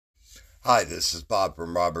Hi, this is Bob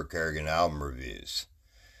from Robert Kerrigan Album Reviews.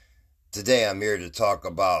 Today I'm here to talk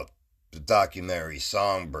about the documentary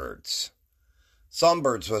Songbirds.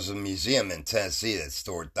 Songbirds was a museum in Tennessee that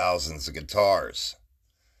stored thousands of guitars.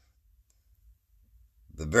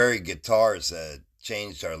 The very guitars that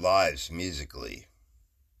changed our lives musically.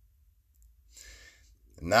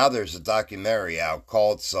 Now there's a documentary out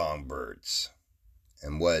called Songbirds.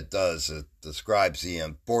 And what it does, it describes the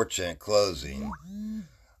unfortunate closing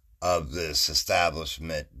of this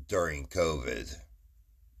establishment during COVID.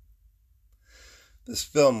 This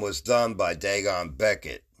film was done by Dagon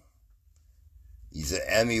Beckett. He's an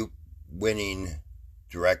Emmy-winning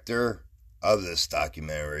director of this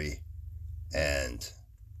documentary and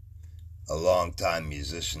a longtime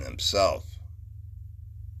musician himself.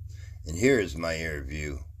 And here is my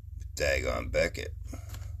interview with Dagon Beckett.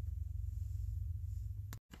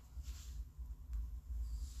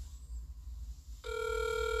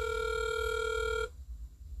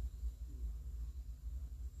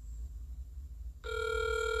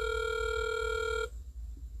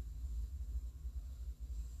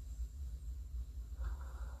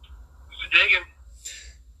 Dagan.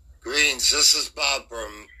 Greetings, this is Bob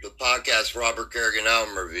from the podcast Robert Kerrigan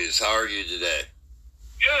Album Reviews. How are you today?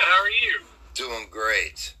 Good, how are you? Doing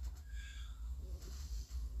great.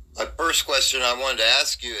 My first question I wanted to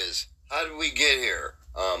ask you is, how did we get here?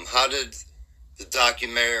 How did the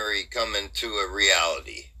documentary come into a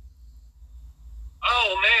reality?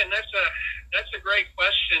 Oh man, that's a great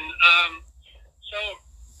question. So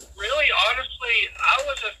really, honestly, I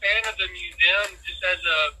was a fan of the museum just as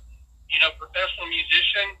a professional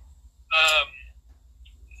musician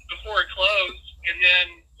before it closed, and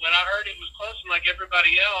then when I heard it was closing, like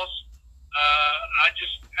everybody else, I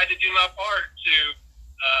just had to do my part to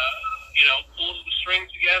pull the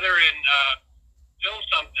strings together and film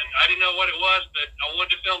something. I didn't know what it was, but I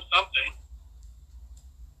wanted to film something.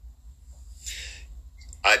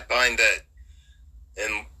 I find that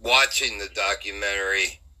in watching the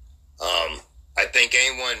documentary, I think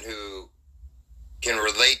anyone who can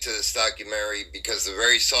relate to this documentary, because the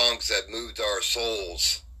very songs that moved our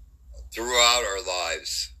souls throughout our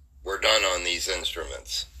lives were done on these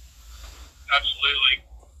instruments. Absolutely.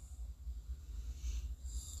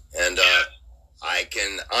 And I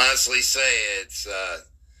can honestly say it's,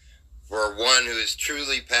 for one who is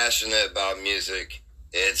truly passionate about music,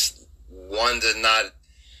 it's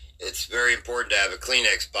very important to have a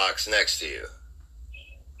Kleenex box next to you.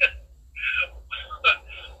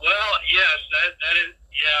 Well, yes, that is,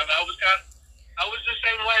 yeah, I was the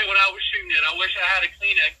same way when I was shooting it. I wish I had a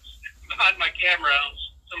Kleenex behind my camera on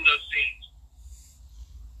some of those scenes.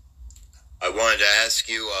 I wanted to ask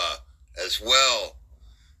you, as well,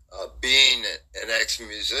 being an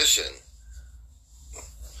ex-musician,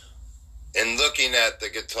 and looking at the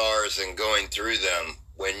guitars and going through them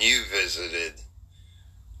when you visited,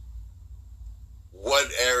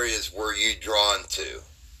 what areas were you drawn to?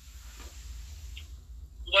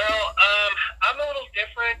 Well, I'm a little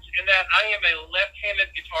different in that I am a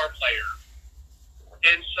left-handed guitar player.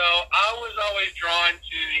 And so I was always drawn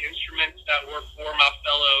to the instruments that were for my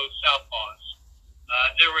fellow Southpaws.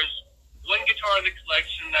 There was one guitar in the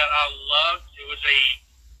collection that I loved. It was a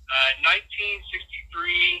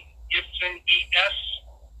 1963 Gibson ES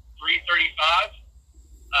 335.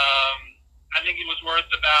 I think it was worth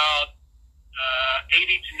about $80,000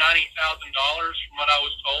 to $90,000 from what I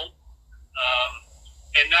was told.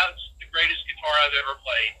 And that's the greatest guitar I've ever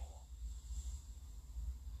played.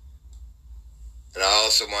 And I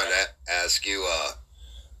also wanted to ask you,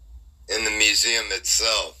 in the museum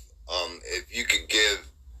itself, if you could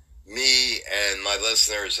give me and my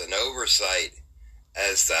listeners an oversight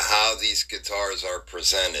as to how these guitars are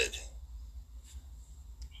presented.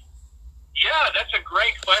 Yeah, that's a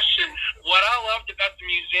great question. What I loved about the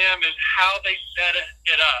museum is how they set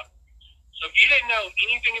it up. So if you didn't know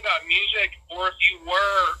anything about music, or if you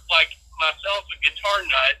were, like myself, a guitar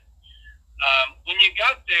nut, when you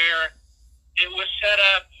got there, it was set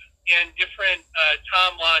up in different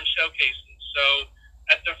timeline showcases. So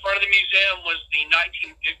at the front of the museum was the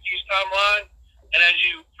 1950s timeline, and as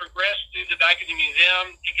you progressed through the back of the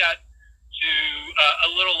museum, it got to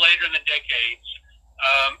a little later in the decades.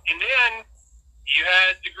 And then you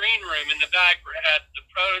had the green room in the back where it had the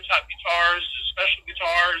prototype guitars, the special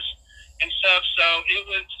guitars, and stuff. So it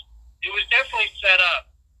was definitely set up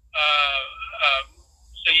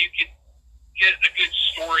so you could get a good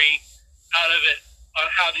story out of it on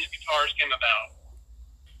how these guitars came about.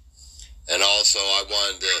 And also, I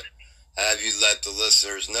wanted to have you let the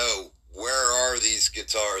listeners know, where are these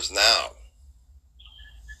guitars now?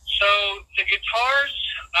 So the guitars,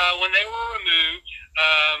 when they were removed,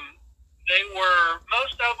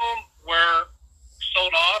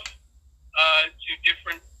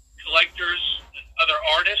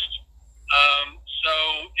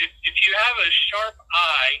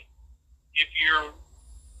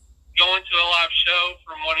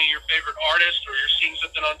 from one of your favorite artists, or you're seeing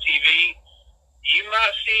something on TV, you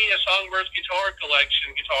might see a Songbirds guitar collection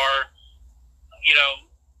guitar, you know,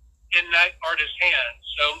 in that artist's hands.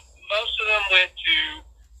 So most of them went to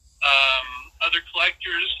other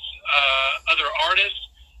collectors, other artists.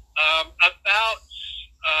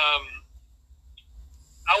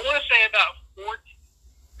 I want to say about 40,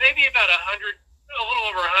 maybe about 100, a little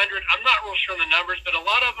over 100. I'm not real sure on the numbers, but a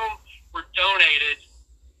lot of them were donated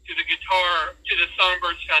to the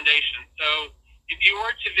Songbirds Foundation. So if you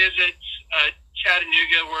were to visit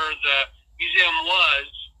Chattanooga, where the museum was,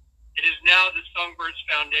 it is now the Songbirds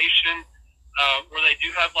Foundation, where they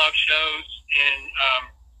do have live shows, and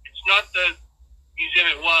it's not the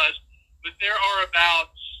museum it was, but there are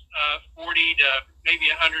about 40 to maybe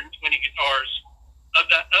 120 guitars of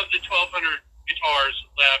the 1,200 guitars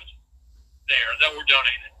left there that were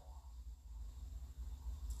donated.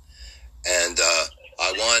 And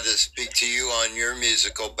I wanted to speak to you on your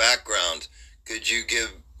musical background. Could you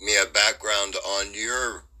give me a background on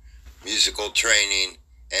your musical training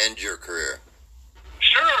and your career?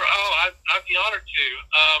 Sure. Oh, I'd be honored to.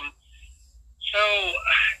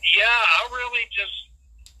 I really just,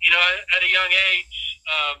 at a young age,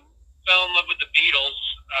 fell in love with the Beatles.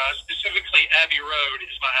 Specifically, Abbey Road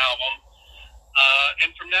is my album. And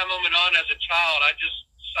from that moment on, as a child, I just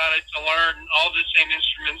decided to learn all the same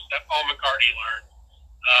instruments that Paul McCartney learned,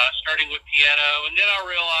 starting with piano. And then I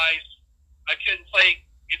realized I couldn't play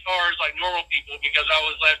guitars like normal people because I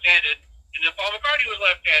was left-handed, and then Paul McCartney was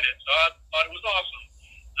left-handed, so I thought it was awesome.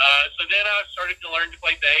 So then I started to learn to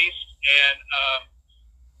play bass, and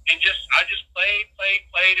I just played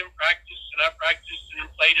and practiced, and I practiced and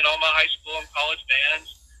played in all my high school and college bands.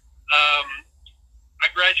 I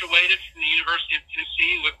graduated from the University of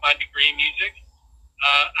Tennessee with my degree in music.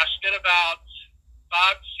 I spent about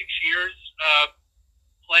 5 to 6 years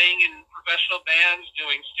playing in professional bands,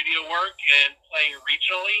 doing studio work, and playing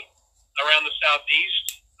regionally around the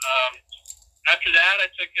Southeast. After that, I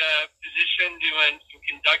took a position doing some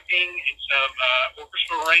conducting and some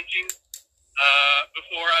orchestral arranging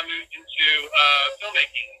before I moved into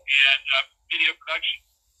filmmaking and video production.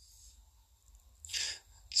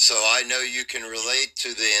 So I know you can relate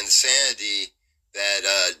to the insanity that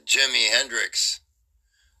Jimi Hendrix,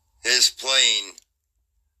 his playing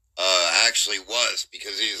actually was,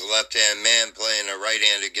 because he's a left-hand man playing a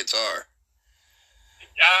right-handed guitar.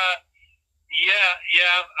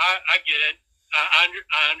 I get it. I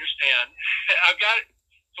understand. I've got it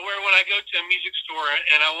to where when I go to a music store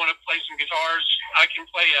and I want to play some guitars, I can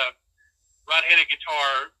play a right-handed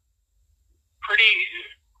guitar pretty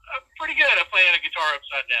good at playing a guitar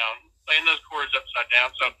upside down, playing those chords upside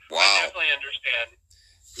down. So wow. I definitely understand.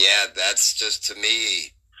 Yeah, that's just, to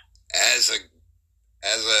me, as a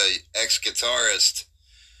ex-guitarist,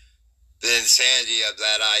 the insanity of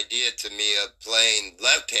that idea to me of playing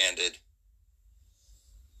left-handed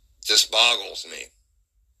just boggles me.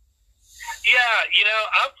 Yeah,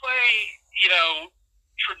 I play,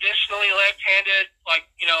 traditionally left-handed, like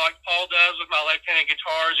Paul does with my left-handed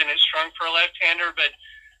guitars, and it's strung for a left-hander. But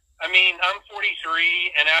I mean, I'm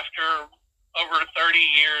 43, and after over 30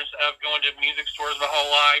 years of going to music stores my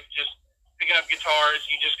whole life, just picking up guitars,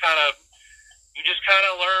 you just kind of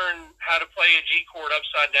learn how to play a G chord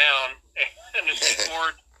upside down and a C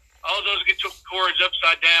chord, all those chords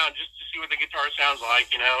upside down, just to see what the guitar sounds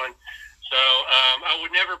like, And so I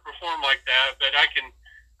would never perform like that, but I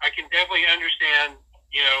can definitely understand,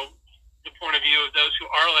 the point of view of those who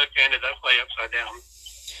are left-handed that play upside down.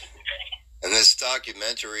 And this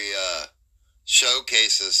documentary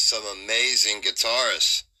showcases some amazing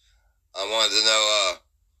guitarists. I wanted to know,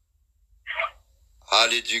 how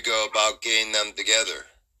did you go about getting them together?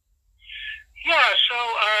 Yeah, so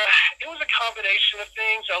it was a combination of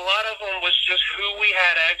things. A lot of them was just who we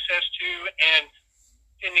had access to and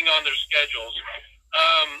depending on their schedules.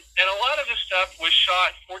 And a lot of the stuff was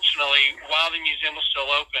shot, fortunately, while the museum was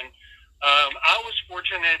still open. I was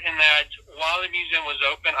fortunate in that while the museum was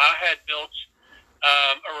open, I had built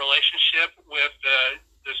a relationship with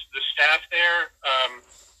the staff there,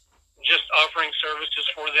 just offering services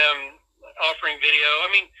for them, offering video. I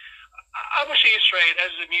mean, I will show you straight,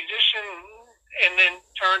 as a musician and then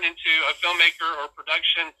turned into a filmmaker or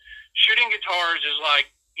production, shooting guitars is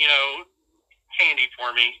like, candy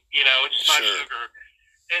for me. It's my sugar.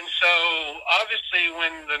 And so, obviously,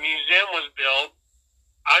 when the museum was built,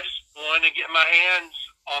 I just wanted to get my hands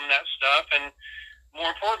on that stuff, and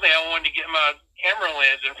more importantly, I wanted to get my camera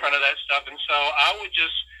lens in front of that stuff. And so I would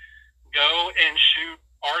just go and shoot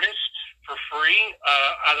artists for free,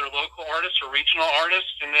 either local artists or regional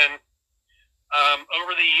artists, and then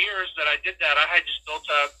over the years that I did that, I had just built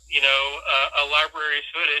up, a library of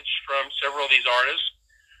footage from several of these artists.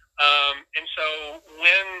 And so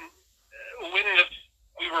when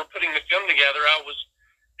we were putting the film together, I was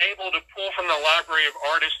able to pull from the library of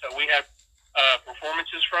artists that we had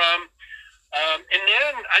performances from. And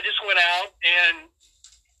then I just went out and,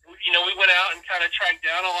 we went out and kind of tracked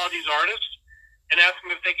down a lot of these artists and asked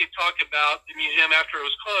them if they could talk about the museum after it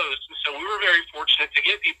was closed. And so we were very fortunate to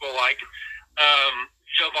get people like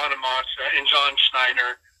Joe Bonamassa and John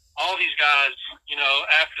Schneider, all these guys,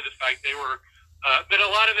 after the fact. They were, but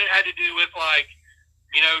a lot of it had to do with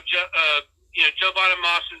Joe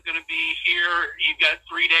Bonamassa is going to be here. You've got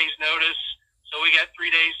 3 days notice. So we got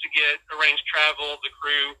 3 days to get arranged travel, the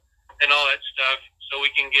crew, and all that stuff, so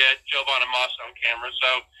we can get Joe Bonamassa on camera.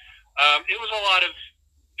 So it was a lot of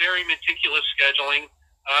very meticulous scheduling,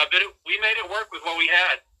 but we made it work with what we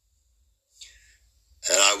had.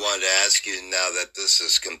 And I wanted to ask you, now that this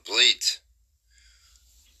is complete,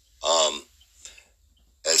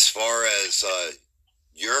 as far as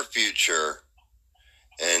your future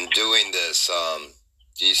in doing this,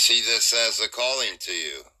 do you see this as a calling to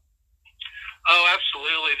you? Oh,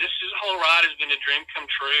 absolutely. This whole ride has been a dream come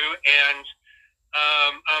true, and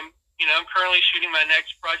I'm currently shooting my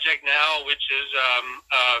next project now, which is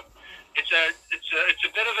it's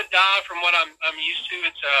a bit of a dive from what I'm used to.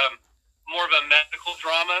 It's more of a medical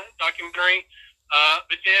drama documentary.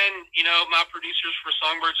 But then, my producers for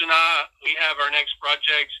Songbirds and we have our next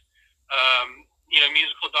project,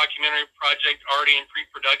 musical documentary project already in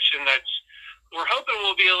pre-production. We're hoping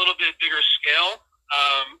will be a little bit bigger scale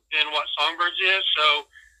than what Songbirds is. So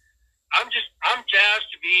I'm jazzed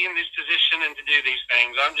to be in this position and to do these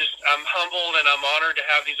things. I'm humbled and I'm honored to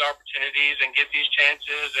have these opportunities and get these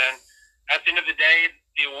chances. And at the end of the day,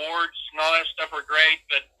 the awards and all that stuff are great,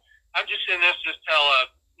 but I'm just in this to tell a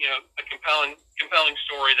compelling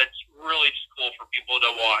story that's really just cool for people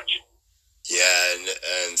to watch. Yeah,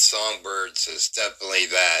 and Songbirds is definitely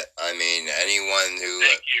that. I mean, anyone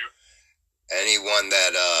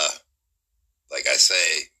that, like I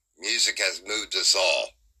say, music has moved us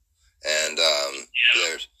all. And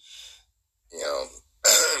there's,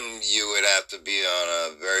 you would have to be on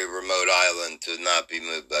a very remote island to not be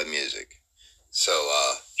moved by music. So,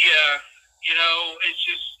 it's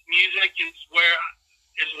just music is where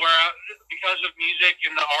because of music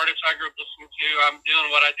and the artists I grew up listening to, I'm doing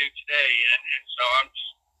what I do today. And so I'm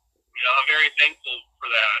just, I'm very thankful for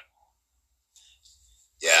that.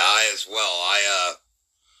 Yeah, I as well.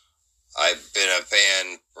 I've been a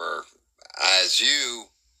fan as you,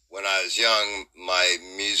 when I was young. My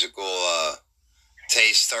musical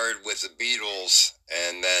taste started with the Beatles,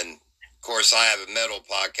 and then, of course, I have a metal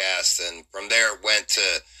podcast, and from there it went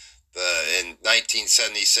to in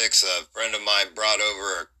 1976, a friend of mine brought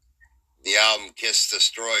over the album Kiss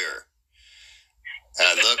Destroyer.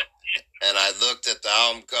 And I looked at the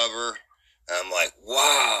album cover, and I'm like,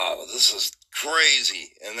 wow, this is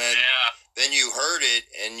crazy. And then you heard it,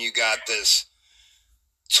 and you got this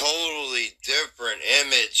totally different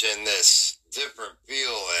image and this different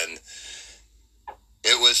feel, and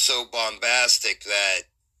it was so bombastic that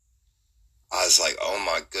I was like, oh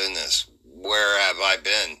my goodness, where have I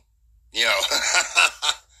been? Yeah.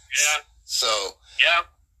 So, yeah.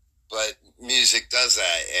 But music does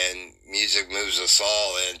that, and music moves us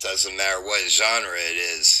all, and it doesn't matter what genre it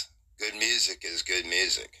is. Good music is good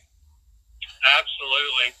music.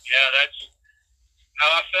 Absolutely. Yeah, that's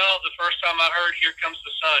how I felt the first time I heard Here Comes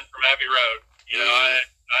the Sun from Abbey Road. I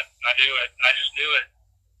knew it. I just knew it.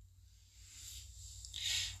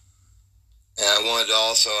 And I wanted to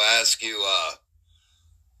also ask you,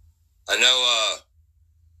 I know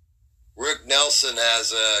Rick Nelson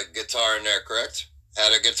has a guitar in there, correct?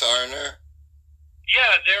 Had a guitar in there?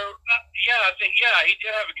 Yeah, I think he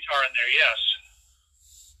did have a guitar in there, yes.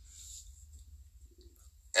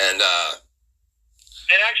 And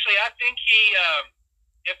actually, I think he,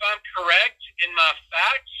 if I'm correct in my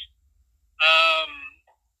facts,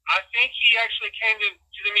 I think he actually came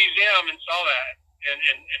to the museum and saw that,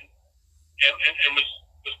 and was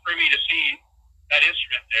privy to see that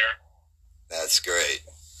instrument there. That's great.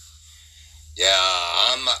 Yeah,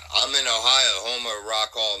 I'm in Ohio, home of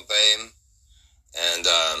Rock Hall of Fame, and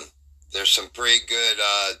there's some pretty good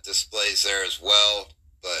displays there as well,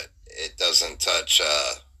 but it doesn't touch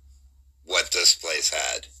what this place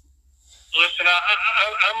had. Listen,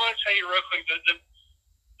 I'm going to tell you real quick,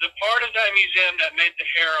 the part of that museum that made the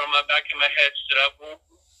hair on my back of my head sit up,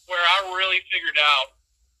 where I really figured out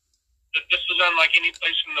that this was unlike any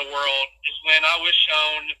place in the world, is when I was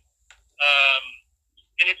shown,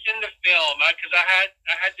 and it's in the film, because I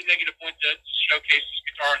had to make it a point to showcase this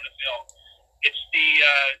guitar in the film. It's the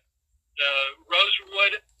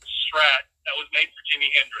rosewood Strat that was made for Jimi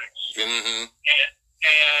Hendrix. Mm-hmm.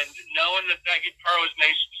 And knowing that guitar was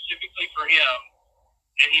made specifically for him,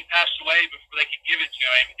 and he passed away before they could give it to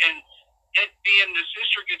him, and it being the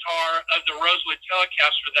sister guitar of the Rosewood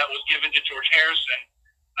Telecaster that was given to George Harrison.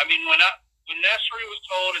 I mean, when that story was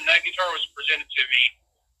told and that guitar was presented to me,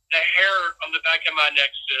 the hair on the back of my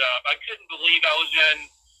neck stood up. I couldn't believe I was in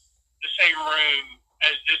the same room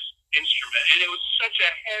as this instrument, and it was such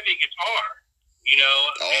a heavy guitar, you know.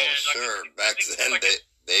 Oh, and sure. Back then,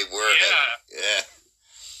 they were heavy. Yeah.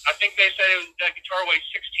 I think they said that guitar weighs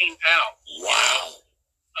 16 pounds. Wow.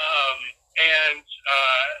 And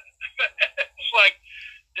it's like,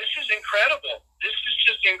 this is incredible. This is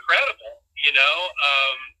just incredible, you know.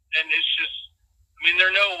 And it's just, I mean, there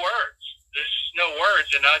are no words. There's no words,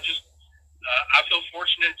 and I feel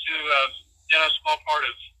fortunate to have done a small part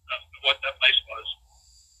of what that place was.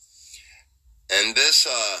 And this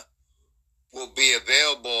will be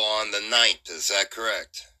available on the 9th, is that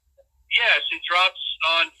correct? Yes, it drops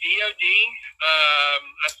on VOD,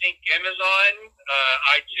 I think Amazon,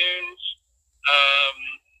 iTunes,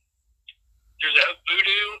 there's a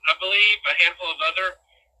Voodoo, I believe, a handful of other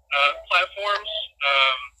platforms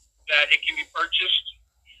that it can be purchased.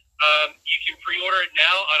 You can pre-order it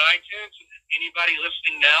now on iTunes. Anybody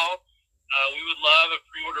listening now, we would love a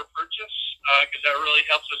pre-order purchase because that really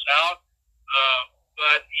helps us out.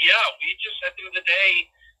 But yeah, we just, at the end of the day,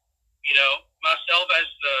 you know, myself as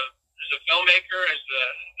a filmmaker, as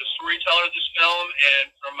the storyteller of this film,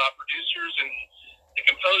 and from my producers and the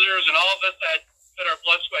composers and all of us that put our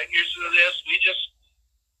blood, sweat, and years into this, we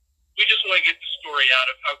just want to get the story out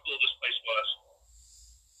of how cool this place was.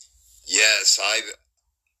 Yes,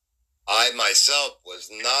 I myself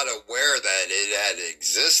was not aware that it had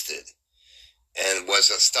existed, and was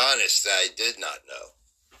astonished that I did not know.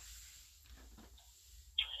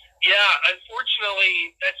 Yeah,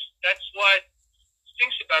 unfortunately, that's what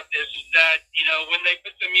stinks about this, is that, you know, when they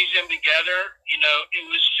put the museum together, you know, it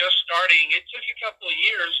was just starting. It took a couple of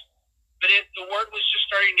years, but the word was just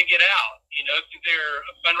starting to get out, you know, through their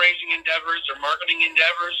fundraising endeavors, their marketing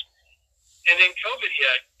endeavors, and then COVID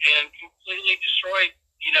hit and completely destroyed,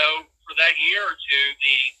 you know, for that year or two,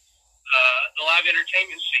 the live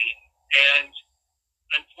entertainment scene. And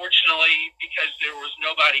unfortunately, because there was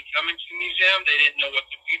nobody coming to the museum, they didn't know what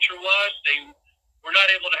the future was. They were not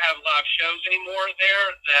able to have live shows anymore there,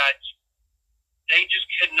 that they just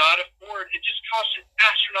could not afford. It just cost an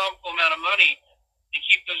astronomical amount of money to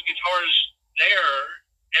keep those guitars there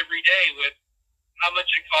every day, with how much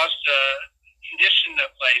it costs to condition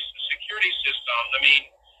that place, the security system. I mean,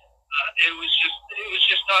 it was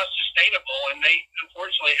just not sustainable, and they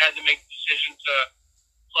unfortunately had to make the decision to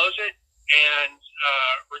close it and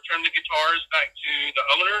return the guitars back to the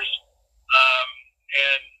owners.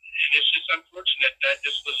 And it's just unfortunate that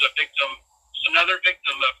this was another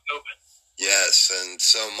victim of COVID. Yes, and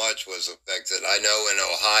so much was affected. I know in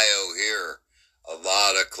Ohio here, a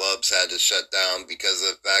lot of clubs had to shut down because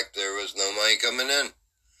of the fact there was no money coming in.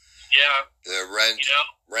 Yeah. The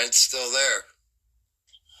rent's still there.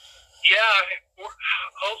 Yeah,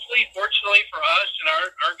 hopefully, fortunately for us, and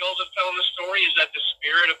our goals of telling the story is that the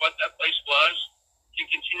spirit of what that place was can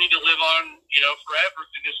continue to live on, you know, forever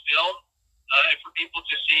through this film, and for people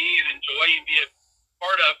to see and enjoy and be a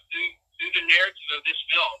part of through the narrative of this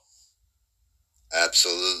film.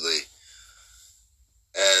 Absolutely.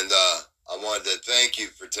 And I wanted to thank you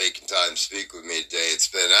for taking time to speak with me today. It's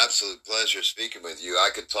been an absolute pleasure speaking with you. I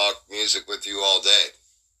could talk music with you all day.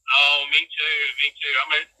 Oh, me too.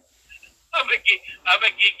 I'm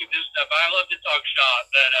a geek with this stuff. I love to talk shop,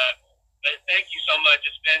 but thank you so much.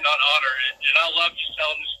 It's been an honor, and I love just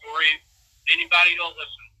telling the story. Anybody who'll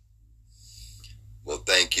listen. Well,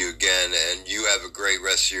 thank you again, and you have a great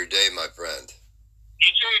rest of your day, my friend.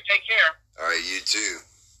 You too. Take care. All right, you too.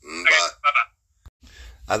 Bye. Okay, bye-bye.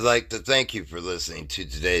 I'd like to thank you for listening to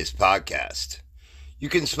today's podcast. You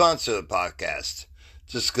can sponsor the podcast.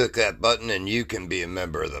 Just click that button and you can be a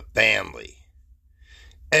member of the family.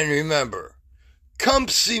 And remember, come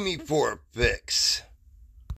see me for a fix.